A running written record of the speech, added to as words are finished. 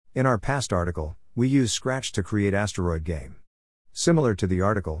In our past article, we used Scratch to create Asteroid Game. Similar to the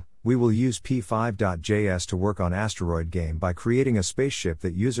article, we will use p5.js to work on Asteroid Game by creating a spaceship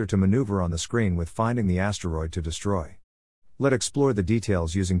that user to maneuver on the screen with finding the asteroid to destroy. Let's explore the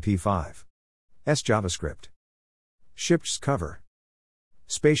details using p5. JavaScript. Ship's cover.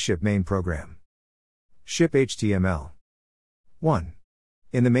 Spaceship main program. Ship HTML. 1.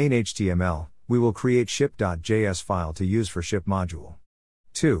 In the main HTML, we will create ship.js file to use for ship module.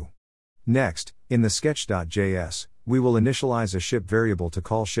 2. Next, in the sketch.js, we will initialize a ship variable to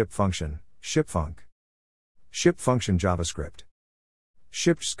call ship function, shipfunc. Ship function JavaScript.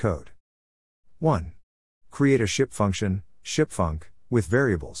 Ship's code. 1. Create a ship function, shipfunc, with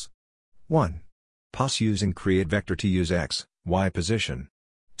variables. 1. Pass using create vector to use x, y position.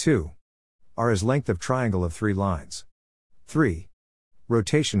 2. R is length of triangle of 3 lines. 3.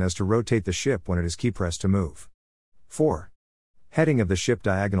 Rotation as to rotate the ship when it is key pressed to move. 4. Heading of the ship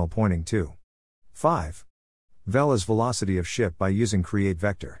diagonal pointing to. 5. Vel is velocity of ship by using create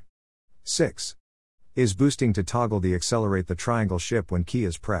vector. 6. Is boosting to toggle the accelerate the triangle ship when key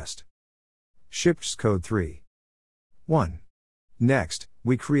is pressed. Ship's code 3. 1. Next,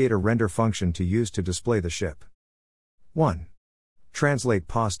 we create a render function to use to display the ship. 1. Translate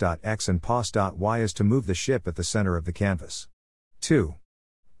pos.x and pos.y is to move the ship at the center of the canvas. 2.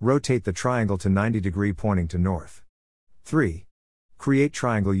 Rotate the triangle to 90 degree pointing to north. 3. Create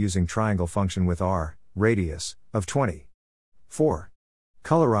triangle using triangle function with r, radius, of 20. 4.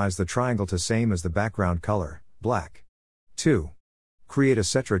 Colorize the triangle to same as the background color, black. 2. Create a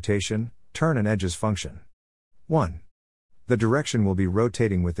set rotation, turn and edges function. 1. The direction will be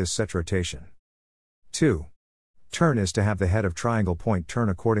rotating with this set rotation. 2. Turn is to have the head of triangle point turn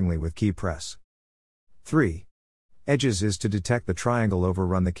accordingly with key press. 3. Edges is to detect the triangle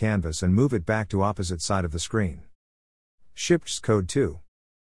overrun the canvas and move it back to opposite side of the screen. Ship's code 2.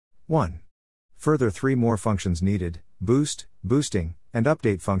 1. Further 3 more functions needed, boost, boosting, and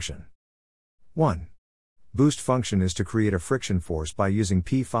update function. 1. Boost function is to create a friction force by using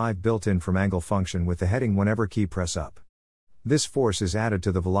p5 built-in from angle function with the heading whenever key press up. This force is added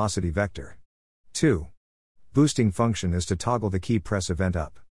to the velocity vector. 2. Boosting function is to toggle the key press event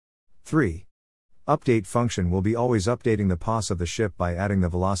up. 3. Update function will be always updating the pos of the ship by adding the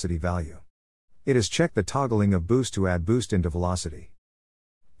velocity value. It is check the toggling of boost to add boost into velocity.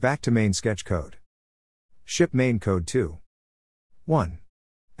 Back to main sketch code. Ship main code 2. 1.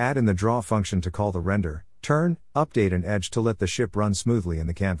 Add in the draw function to call the render, turn, update and edge to let the ship run smoothly in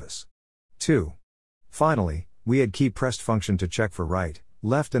the canvas. 2. Finally, we add key pressed function to check for right,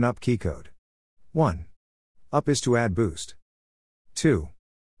 left and up key code. 1. Up is to add boost. 2.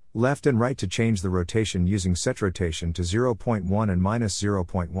 Left and right to change the rotation using set rotation to 0.1 and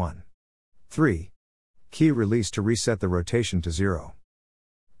 -0.1. 3. Key release to reset the rotation to 0.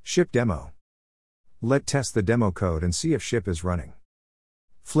 Ship demo. Let's test the demo code and see if ship is running.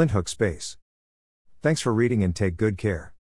 Flinthook space. Thanks for reading and take good care.